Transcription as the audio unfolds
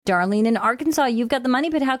Darlene in Arkansas, you've got the Money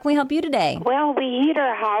Pit. How can we help you today? Well, we heat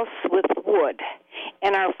our house with wood,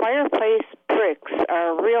 and our fireplace bricks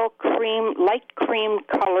are real light cream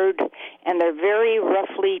colored, and they're very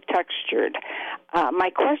roughly textured. My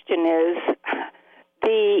question is,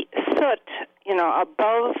 the soot,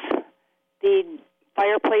 above the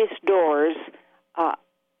fireplace doors,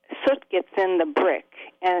 soot gets in the brick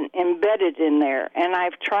and embedded in there, and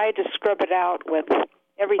I've tried to scrub it out with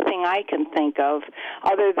everything I can think of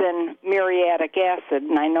other than muriatic acid,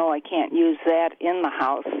 and I know I can't use that in the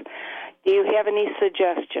house. Do you have any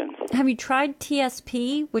suggestions? Have you tried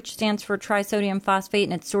TSP, which stands for trisodium phosphate,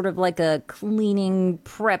 and it's sort of like a cleaning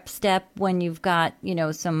prep step when you've got,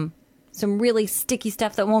 some really sticky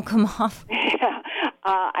stuff that won't come off? Yeah,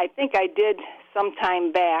 I think I did some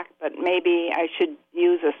time back, but maybe I should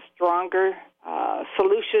use a stronger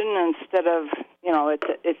solution instead of,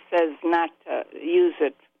 it says not to use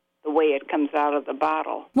it the way it comes out of the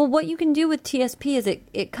bottle. Well, what you can do with TSP is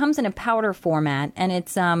it comes in a powder format, and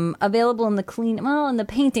it's available in the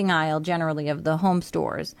painting aisle generally of the home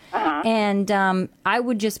stores. Uh-huh. And I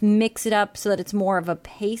would just mix it up so that it's more of a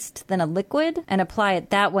paste than a liquid and apply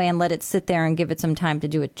it that way and let it sit there and give it some time to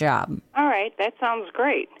do its job. All right, that sounds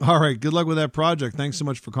great. All right, good luck with that project. Thanks so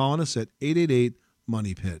much for calling us at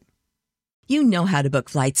 888-MONEY-PIT. You know how to book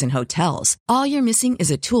flights and hotels. All you're missing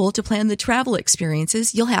is a tool to plan the travel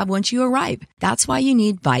experiences you'll have once you arrive. That's why you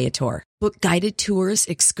need Viator. Book guided tours,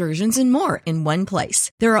 excursions, and more in one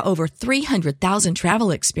place. There are over 300,000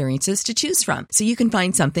 travel experiences to choose from, so you can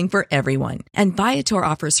find something for everyone. And Viator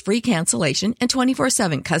offers free cancellation and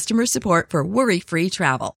 24/7 customer support for worry-free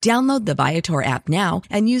travel. Download the Viator app now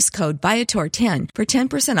and use code Viator10 for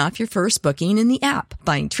 10% off your first booking in the app.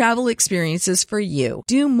 Find travel experiences for you.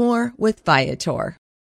 Do more with Viator.